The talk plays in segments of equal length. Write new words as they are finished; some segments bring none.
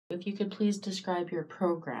if you could please describe your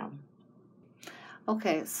program.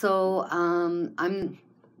 Okay, so I'm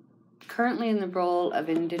currently in the role of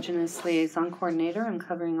Indigenous Liaison Coordinator. I'm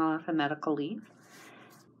covering off a medical leave.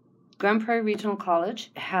 Grand Prairie Regional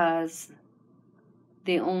College has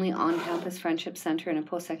the only on-campus friendship center in a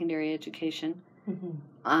post-secondary education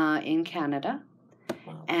in Canada.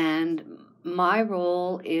 Wow. And my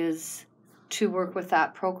role is to work with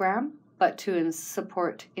that program, but to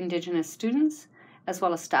support Indigenous students as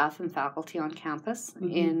well as staff and faculty on campus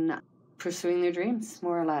in pursuing their dreams,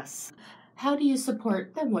 more or less. How do you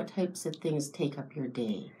support them? What types of things take up your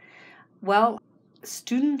day? Well,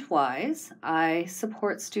 student-wise, I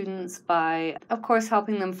support students by, of course,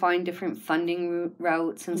 helping them find different funding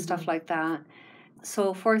routes and stuff like that.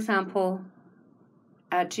 So, for example,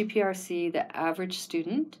 at GPRC, the average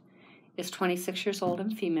student is 26 years old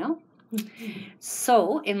and female.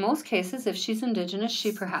 So, in most cases, if she's Indigenous,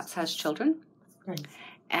 she perhaps has children. Right.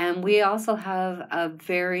 And we also have a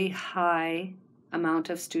very high amount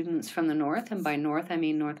of students from the north, and by north I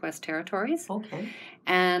mean Northwest Territories. Okay.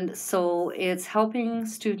 And so it's helping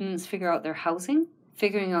students figure out their housing,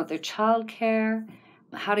 figuring out their childcare,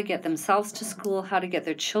 how to get themselves to school, how to get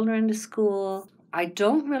their children to school. I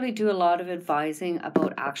don't really do a lot of advising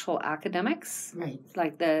about actual academics. Right.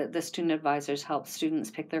 Like the student advisors help students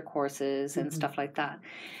pick their courses and stuff like that.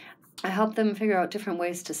 I help them figure out different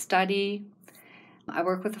ways to study. I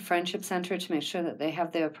work with the Friendship Center to make sure that they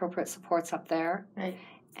have the appropriate supports up there. Right.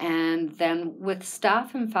 And then with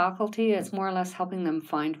staff and faculty, it's more or less helping them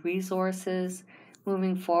find resources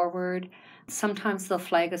moving forward. Sometimes they'll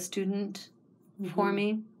flag a student for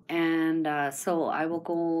me. And so I will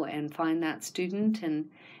go and find that student and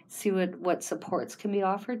see what supports can be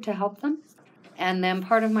offered to help them. And then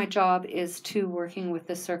part of my job is to working with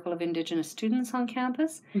the Circle of Indigenous Students on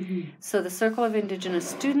campus. So the Circle of Indigenous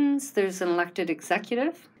Students, there's an elected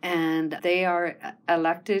executive, and they are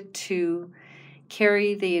elected to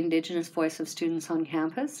carry the Indigenous voice of students on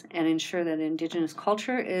campus and ensure that Indigenous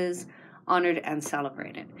culture is honored and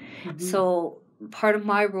celebrated. So part of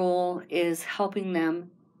my role is helping them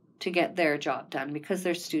to get their job done because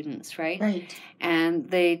they're students, right? Right. And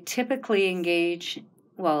they typically engage,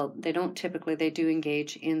 well, they don't typically, they do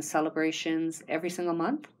engage in celebrations every single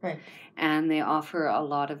month. Right. And they offer a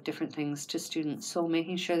lot of different things to students. So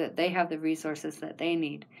making sure that they have the resources that they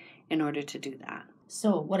need in order to do that.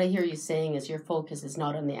 So what I hear you saying is your focus is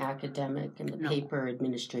not on the academic and the paper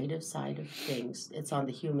administrative side of things. It's on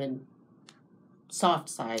the human soft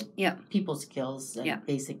side. Yeah. People skills and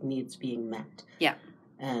basic needs being met. Yeah.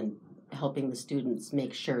 And helping the students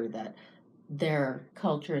make sure that their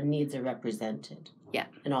culture and needs are represented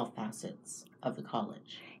in all facets of the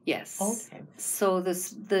college. Yes. Okay. So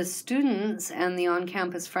the students and the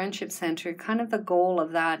on-campus Friendship Center, kind of the goal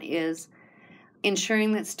of that is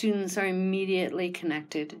ensuring that students are immediately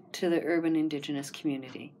connected to the urban Indigenous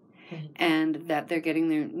community and that they're getting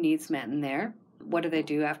their needs met in there. What do they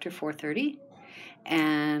do after 4:30?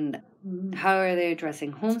 And how are they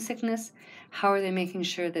addressing homesickness? How are they making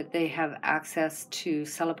sure that they have access to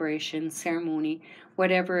celebration, ceremony,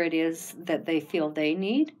 whatever it is that they feel they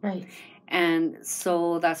need? Right. And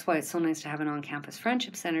so that's why it's so nice to have an on-campus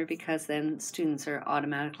Friendship Center, because then students are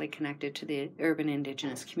automatically connected to the urban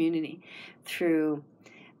Indigenous community through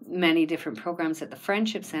many different programs at the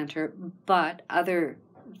Friendship Center, but other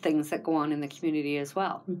things that go on in the community as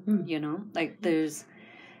well. You know, like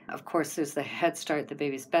of course, there's the Head Start, the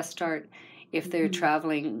Baby's Best Start. If they're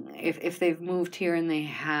traveling, if they've moved here and they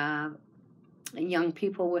have young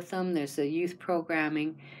people with them, there's the youth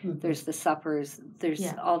programming, there's the suppers, there's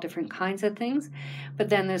all different kinds of things. But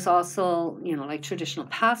then there's also, you know, like Traditional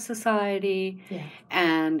Path Society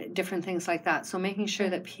and different things like that. So making sure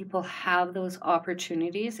that people have those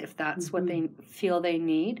opportunities if that's what they feel they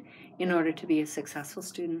need in order to be a successful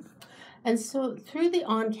student. And so through the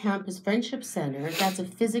on-campus Friendship Center, that's a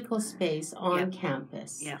physical space on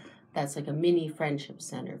campus. Yeah. That's like a mini Friendship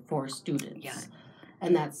Center for students. Yeah.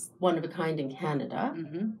 And that's one of a kind in Canada,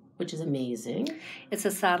 which is amazing. It's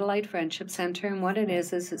a satellite Friendship Center, and what it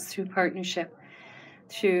is it's through partnership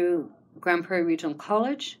through Grand Prairie Regional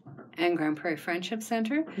College and Grand Prairie Friendship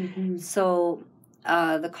Center. So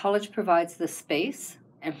the college provides the space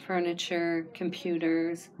and furniture,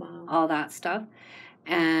 computers, all that stuff.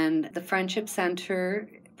 And the Friendship Center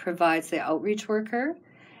provides the outreach worker,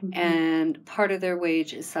 and part of their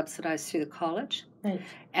wage is subsidized through the college. Right.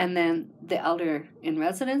 And then the elder in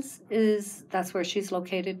residence that's where she's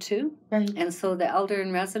located too. Right. And so the elder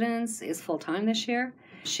in residence is full-time this year.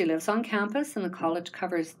 She lives on campus, and the college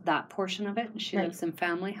covers that portion of it. And she lives in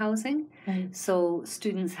family housing. Right. So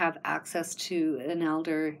students have access to an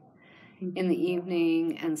elder in the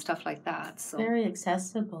evening and stuff like that. So very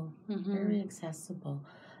accessible. Mhm. Very accessible.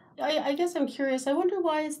 I guess I'm curious. I wonder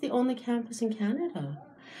why it's the only campus in Canada.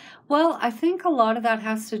 Well, I think a lot of that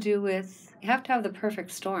has to do with you have to have the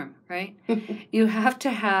perfect storm, right? You have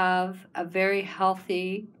to have a very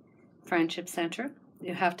healthy friendship center.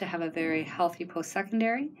 You have to have a very healthy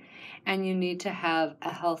post-secondary, and you need to have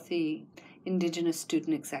a healthy Indigenous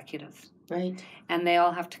student executive. Right. And they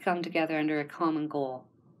all have to come together under a common goal,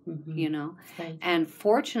 you know. Right. And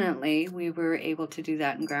fortunately, we were able to do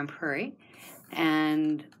that in Grand Prairie,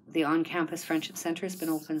 and the on-campus friendship center has been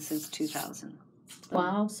open since 2000.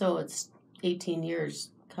 Wow, so it's 18 years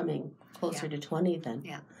coming closer to 20 then.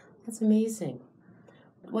 Yeah. That's amazing.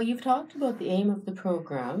 Well, you've talked about the aim of the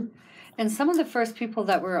program. And some of the first people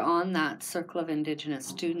that were on that circle of Indigenous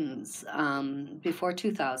students before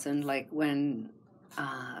 2000, like when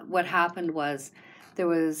what happened was there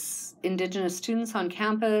was Indigenous students on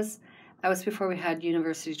campus. That was before we had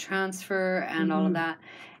university transfer and all of that.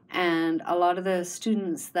 And a lot of the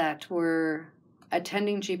students that were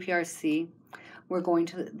attending GPRC were going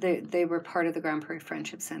to, they were part of the Grand Prairie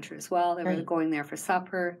Friendship Center as well. They were going there for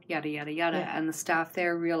supper, yada, yada, yada. Yeah. And the staff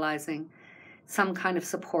there realizing some kind of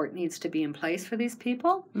support needs to be in place for these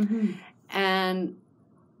people. And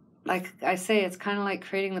like I say, it's kind of like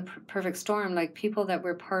creating the perfect storm. Like people that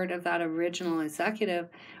were part of that original executive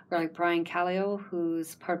were like Brian Callio,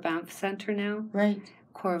 who's part of Banff Center now. Right.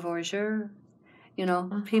 Cora Vorger, you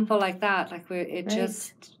know, people like that. Like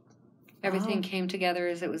just, everything came together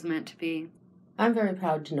as it was meant to be. I'm very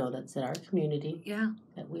proud to know that's in our community. Yeah.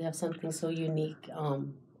 That we have something so unique.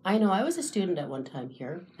 I know I was a student at one time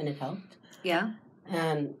here, and it helped. Yeah.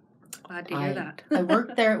 And glad to hear that. I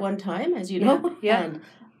worked there at one time, as you know. Yeah. And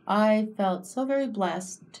I felt so very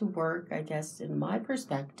blessed to work, I guess, in my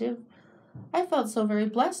perspective. I felt so very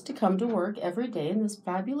blessed to come to work every day in this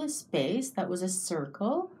fabulous space that was a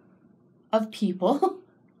circle of people.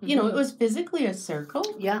 You know, it was physically a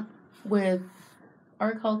circle. Yeah. With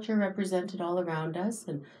our culture represented all around us,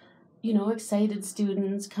 and, you know, excited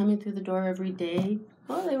students coming through the door every day.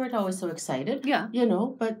 Well, they weren't always so excited. Yeah. You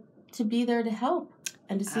know, but to be there to help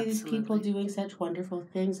and to see these people doing such wonderful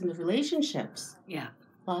things in the relationships. Yeah.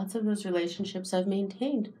 Lots of those relationships I've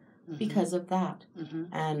maintained because of that.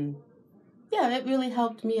 And yeah, it really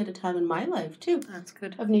helped me at a time in my life too. That's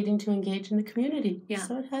good. Of needing to engage in the community. Yeah.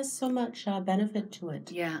 So it has so much benefit to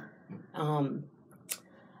it. Yeah.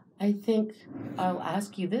 I think I'll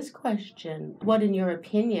ask you this question. What, in your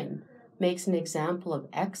opinion, makes an example of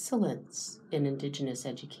excellence in Indigenous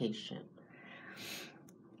education?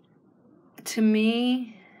 To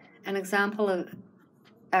me, an example of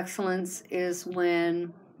excellence is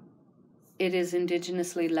when it is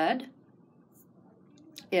Indigenously led.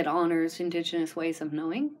 It honors Indigenous ways of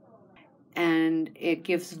knowing, and it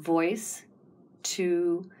gives voice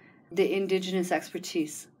to the Indigenous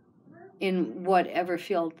expertise in whatever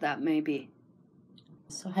field that may be.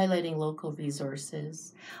 So highlighting local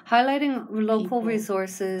resources. Highlighting local People,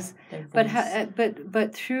 resources,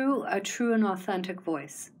 but through a true and authentic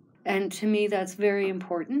voice. And to me, that's very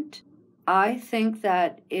important. I think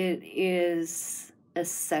that it is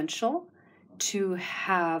essential to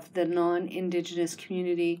have the non-Indigenous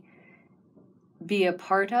community be a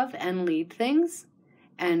part of and lead things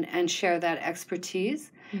and share that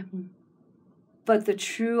expertise. But the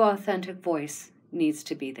true, authentic voice needs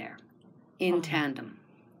to be there in tandem.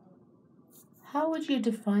 How would you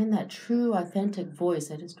define that true, authentic voice?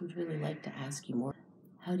 I just would really like to ask you more.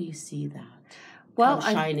 How do you see that? Well,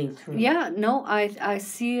 shining through. Yeah, no, I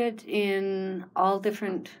see it in all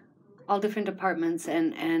different departments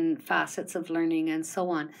and facets of learning and so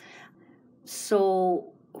on.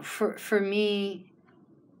 So for me,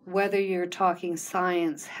 whether you're talking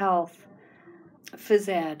science, health, phys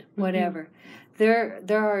ed, whatever,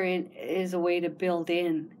 there is a way to build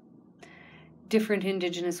in different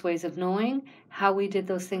Indigenous ways of knowing, how we did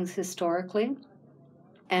those things historically,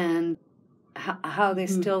 and how they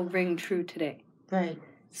still ring true today. Right.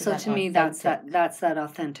 So to me, that's that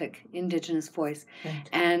authentic Indigenous voice. Right.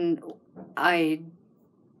 And I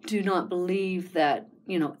do not believe that,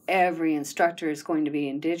 you know, every instructor is going to be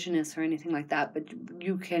Indigenous or anything like that, but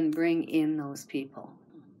you can bring in those people.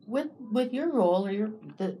 With your role or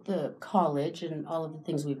the college and all of the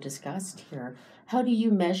things we've discussed here, how do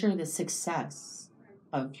you measure the success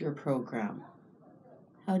of your program?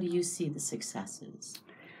 How do you see the successes?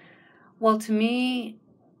 Well, to me,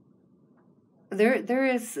 there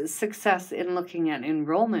is success in looking at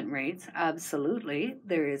enrollment rates. Absolutely,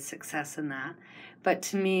 there is success in that. But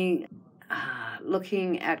to me,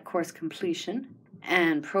 looking at course completion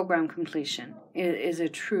and program completion is a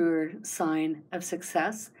truer sign of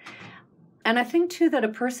success. And I think too that a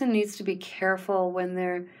person needs to be careful when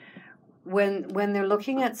they're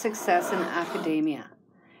looking at success in academia,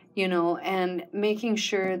 you know, and making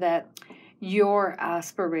sure that your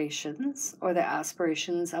aspirations or the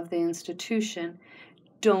aspirations of the institution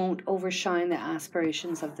don't overshine the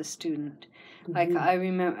aspirations of the student. Mm-hmm. Like I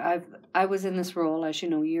remember I was in this role, as you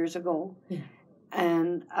know, years ago,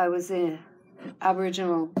 and I was a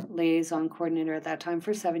Aboriginal liaison coordinator at that time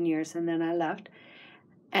for 7 years, and then I left.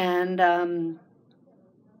 And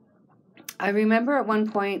I remember at one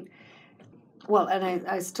point, well, and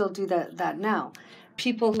I still do that now,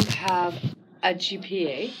 people who have a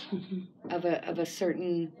GPA of a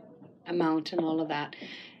certain amount and all of that,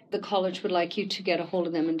 the college would like you to get a hold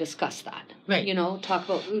of them and discuss that. Right. You know, talk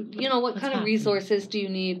about, you know, what kind of resources do you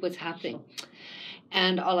need, what's happening,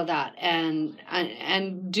 and all of that. And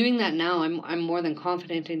doing that now, I'm more than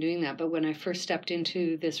confident in doing that. But when I first stepped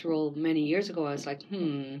into this role many years ago, I was like,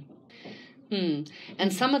 And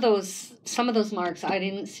some of those marks I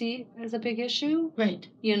didn't see as a big issue. Right.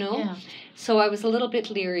 You know? Yeah. So I was a little bit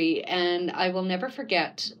leery, and I will never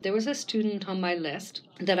forget, there was a student on my list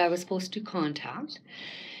that I was supposed to contact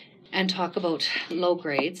and talk about low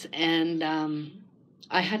grades, and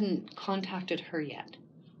I hadn't contacted her yet.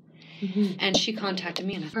 Mm-hmm. And she contacted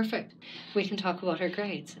me, and I said, perfect, we can talk about her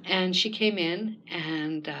grades. And she came in,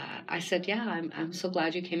 and I said, yeah, I'm so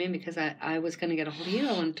glad you came in, because I was going to get a hold of you.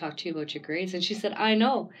 I want to talk to you about your grades. And she said, I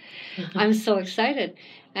know. I'm so excited.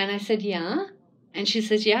 And I said, yeah? And she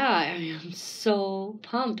says, yeah, I am so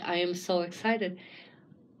pumped. I am so excited.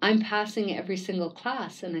 I'm passing every single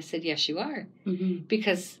class. And I said, yes, you are. Mm-hmm.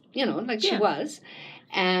 Because, you know, like she was.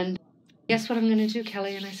 And guess what I'm going to do,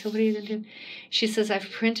 Kelly? And I said, what are you going to do? She says, I've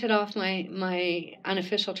printed off my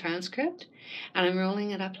unofficial transcript, and I'm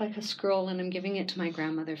rolling it up like a scroll, and I'm giving it to my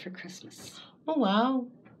grandmother for Christmas. Oh, wow.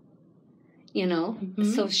 You know,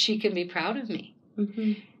 so she can be proud of me.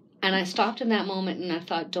 Mm-hmm. And I stopped in that moment, and I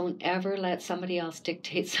thought, don't ever let somebody else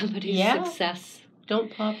dictate somebody's success. Don't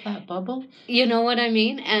pop that bubble. You know what I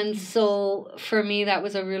mean? And so for me, that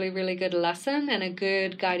was a really, really good lesson and a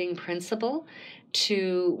good guiding principle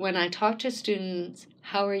to, when I talk to students,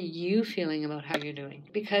 how are you feeling about how you're doing?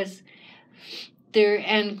 Because their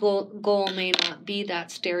end goal may not be that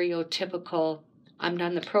stereotypical, I'm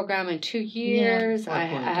done the program in 2 years, I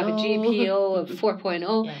have a GPO of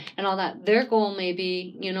 4.0 and all that. Their goal may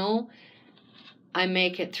be, you know, I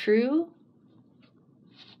make it through.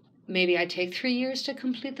 Maybe I take 3 years to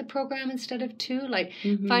complete the program instead of 2. Like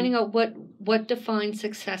finding out what defines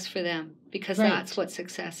success for them, because that's what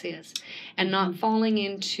success is. And not falling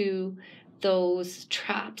into those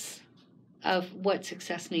traps of what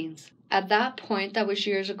success means. At that point, that was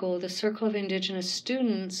years ago, the Circle of Indigenous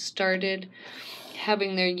Students started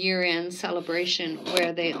having their year-end celebration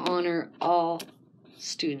where they honor all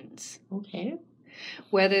students. Okay.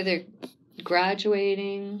 Whether they're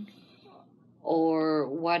graduating or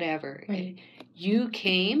whatever. Right. You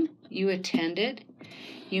came, you attended,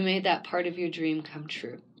 you made that part of your dream come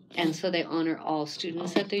true. And so they honor all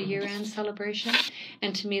students at their year-end celebration.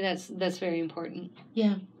 And to me, that's very important.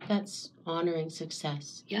 Yeah, that's honoring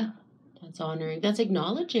success. Yeah. That's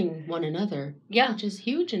acknowledging one another. Yeah. Which is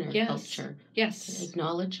huge in our culture. Yes.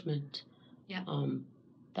 Acknowledgement. Yeah.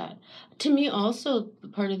 That to me also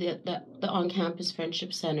part of the on-campus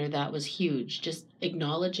friendship center, that was huge, just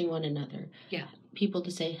acknowledging one another. Yeah. People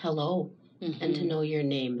to say hello and to know your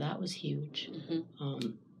name, that was huge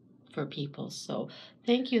for people. So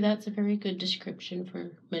thank you, that's a very good description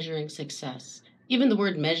for measuring success. Even the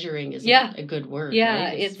word measuring is a good word. Yeah,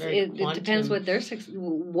 right? it depends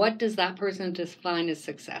what does that person define as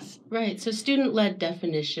success. Right, so student-led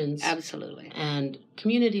definitions. Absolutely. And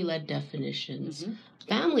community-led definitions.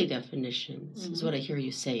 Family definitions is what I hear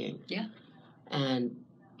you saying. Yeah. And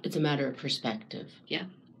it's a matter of perspective. Yeah.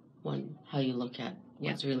 How you look at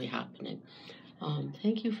what's really happening.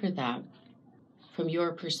 Thank you for that. From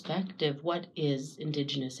your perspective, what is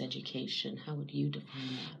Indigenous education? How would you define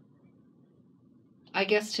that? I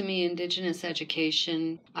guess to me, Indigenous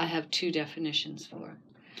education, I have 2 definitions for.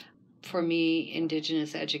 For me,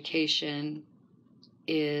 Indigenous education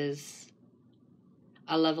is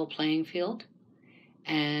a level playing field,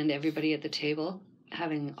 and everybody at the table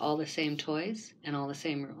having all the same toys and all the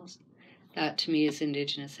same rules. That to me is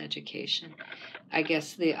Indigenous education. I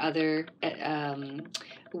guess the other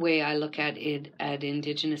way I look at it at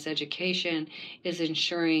Indigenous education is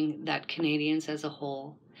ensuring that Canadians as a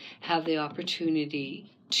whole have the opportunity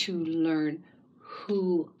to learn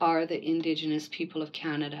who are the Indigenous people of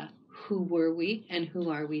Canada, who were we, and who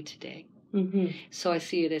are we today. So I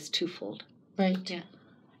see it as twofold. Right. Yeah.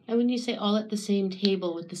 And when you say all at the same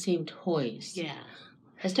table with the same toys. Yeah.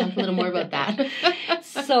 Let's talk a little more about that.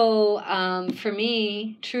 So for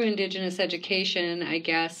me, true Indigenous education, I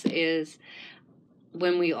guess, is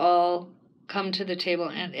when we all come to the table,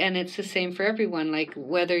 and it's the same for everyone, like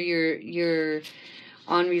whether you're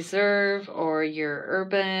on reserve or you're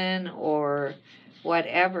urban or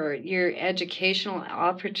whatever, your educational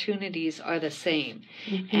opportunities are the same,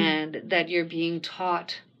 and that you're being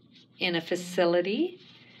taught in a facility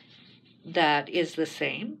that is the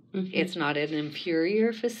same. It's not an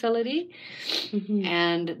inferior facility,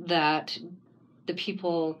 and that the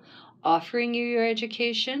people offering you your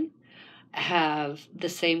education have the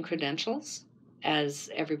same credentials as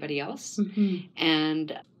everybody else,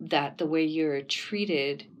 and that the way you're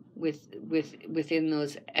treated within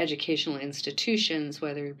those educational institutions,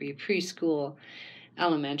 whether it be preschool,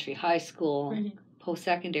 elementary, high school,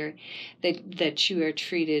 post-secondary, that you are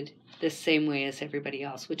treated the same way as everybody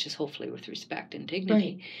else, which is hopefully with respect and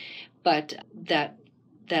dignity, but that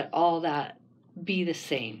all that be the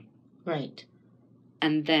same. Right.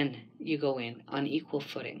 And then you go in on equal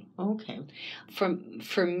footing. Okay.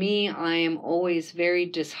 For me, I am always very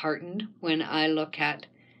disheartened when I look at,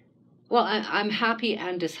 well, I'm happy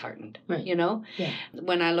and disheartened, you know? Yeah.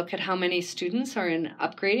 When I look at how many students are in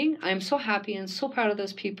upgrading, I'm so happy and so proud of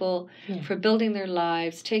those people for building their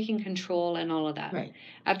lives, taking control and all of that. Right.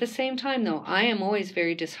 At the same time, though, I am always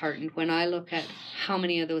very disheartened when I look at how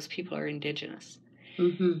many of those people are Indigenous.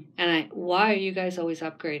 And why are you guys always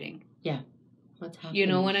upgrading? Yeah. What's happening? You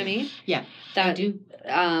know what I mean? Yeah, I do.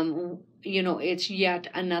 You know, it's yet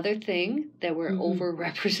another thing that we're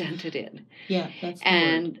overrepresented in. Yeah, that's the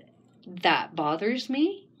and word. That bothers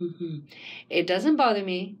me. It doesn't bother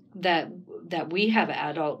me that we have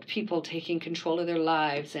adult people taking control of their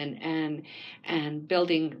lives and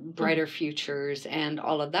building brighter futures and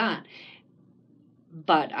all of that.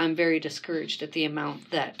 But I'm very discouraged at the amount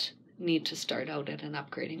that need to start out at an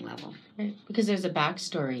upgrading level. Right. Because there's a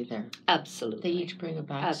backstory there. Absolutely. They each bring a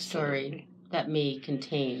backstory that may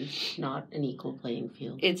contain not an equal playing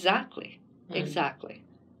field. Exactly. Exactly.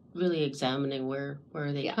 Really examining where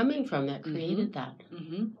are they coming from that created that.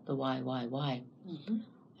 The why.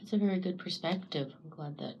 That's a very good perspective. I'm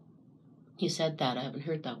glad that you said that. I haven't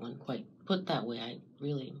heard that one quite put that way. I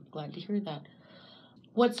really am glad to hear that.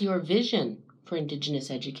 What's your vision for Indigenous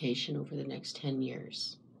education over the next 10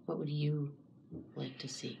 years? What would you like to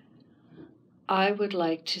see? I would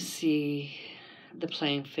like to see the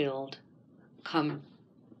playing field come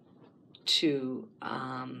to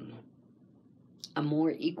a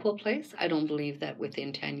more equal place. I don't believe that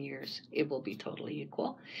within 10 years it will be totally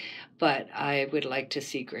equal, but I would like to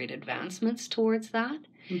see great advancements towards that.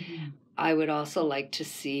 I would also like to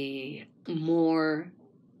see more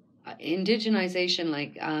indigenization,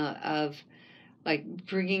 like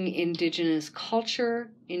bringing Indigenous culture,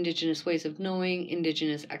 Indigenous ways of knowing,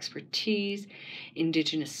 Indigenous expertise,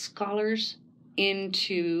 Indigenous scholars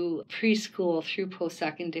into preschool through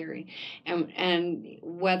post-secondary, and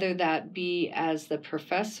whether that be as the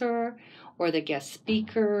professor or the guest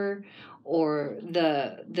speaker or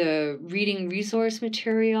the reading resource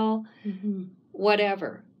material,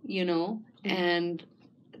 whatever, you know. And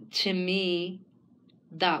to me,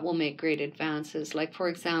 that will make great advances. Like, for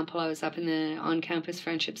example, I was up in the on-campus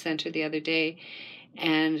Friendship Center the other day,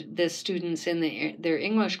 and the students in their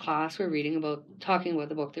English class were talking about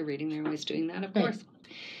the book they're reading. They're always doing that, of course.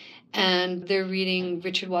 And they're reading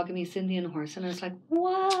Richard Wagamese Indian Horse, and I was like,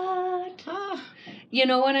 what? You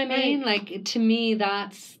know what I mean? Like, to me,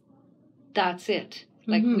 that's it.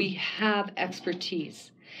 Like, we have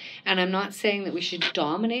expertise. And I'm not saying that we should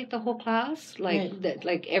dominate the whole class, that.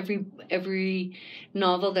 Like every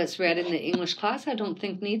novel that's read in the English class, I don't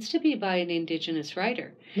think needs to be by an Indigenous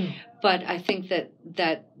writer. But I think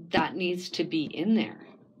that needs to be in there.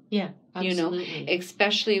 Yeah, absolutely. You know,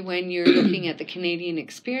 especially when you're looking at the Canadian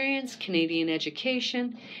experience, Canadian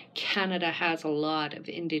education. Canada has a lot of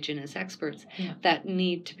Indigenous experts that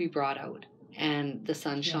need to be brought out, and the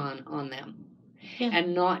sun shone on them,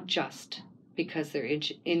 and not just because they're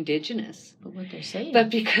Indigenous, but what they're saying, but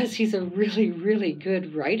because he's a really, really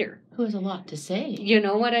good writer who has a lot to say. You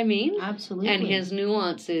know what I mean? Absolutely. And his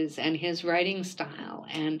nuances and his writing style,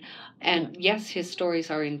 and yes, his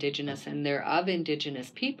stories are Indigenous and they're of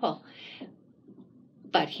Indigenous people,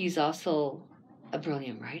 but he's also a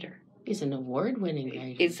brilliant writer. He's an award-winning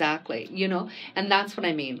writer. Exactly. You know, and that's what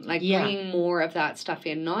I mean. Like bringing more of that stuff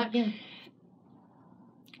in, not.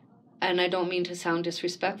 And I don't mean to sound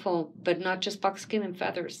disrespectful, but not just buckskin and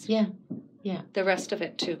feathers. Yeah. The rest of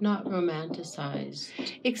it too. Not romanticized.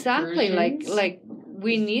 Exactly. Versions. Like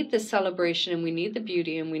we need the celebration and we need the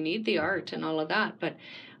beauty and we need the art and all of that. But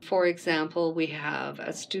for example, we have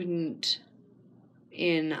a student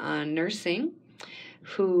in nursing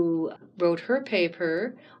who wrote her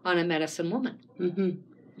paper on a medicine woman. Mm-hmm.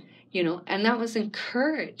 You know, and that was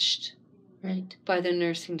encouraged Right. by the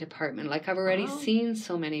nursing department. Like, I've already seen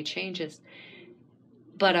so many changes,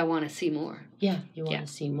 but I want to see more. Yeah, you want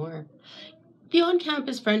to see more. The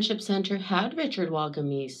On-Campus Friendship Center had Richard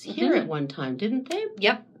Wagamese here at one time, didn't they?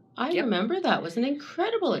 Yep. I remember that was an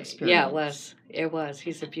incredible experience. Yeah, it was. It was.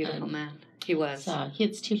 He's a beautiful man. He was.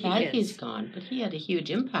 It's too bad he's gone, but he had a huge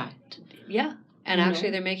impact. Yeah. And actually,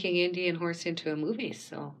 they're making Indian Horse into a movie,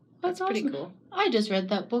 so that's pretty cool. I just read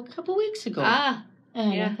that book a couple weeks ago.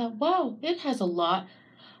 And I thought, wow, it has a lot.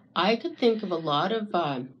 I could think of a lot of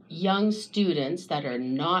young students that are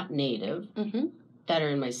not Native, that are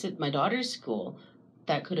in my daughter's school,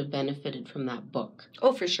 that could have benefited from that book.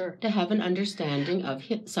 Oh, for sure. To have an understanding of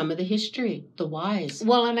some of the history, the whys.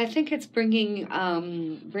 Well, and I think it's bringing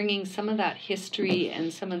some of that history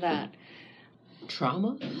and some of that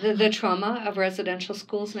trauma, the trauma of residential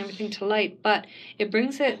schools and everything to light, but it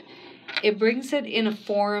brings it in a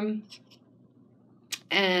forum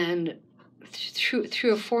and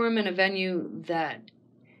through a forum and a venue that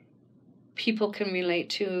people can relate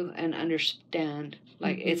to and understand.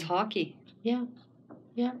 Like, it's hockey. Yeah,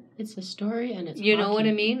 it's a story, and it's you know what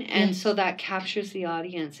I mean. And so that captures the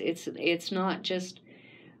audience. It's not just,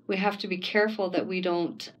 we have to be careful that we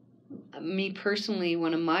don't. Me personally,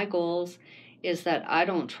 one of my goals is that I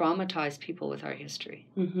don't traumatize people with our history.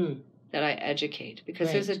 That I educate,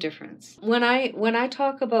 because there's a difference. When I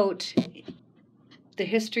talk about the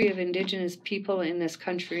history of Indigenous people in this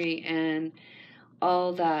country and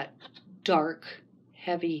all that dark,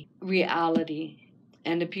 heavy reality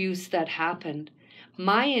and abuse that happened,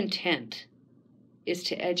 my intent is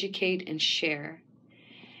to educate and share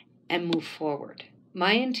and move forward.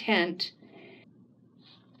 My intent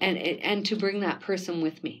and to bring that person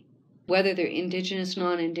with me. Whether they're Indigenous,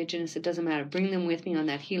 non-Indigenous, it doesn't matter. Bring them with me on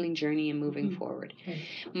that healing journey and moving forward.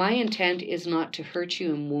 My intent is not to hurt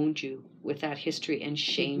you and wound you with that history and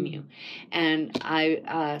shame you. And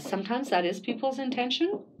I sometimes that is people's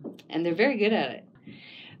intention, and they're very good at it.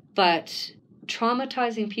 But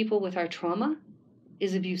traumatizing people with our trauma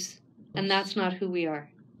is abuse, and that's not who we are.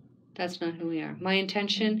 That's not who we are. My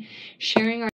intention, sharing our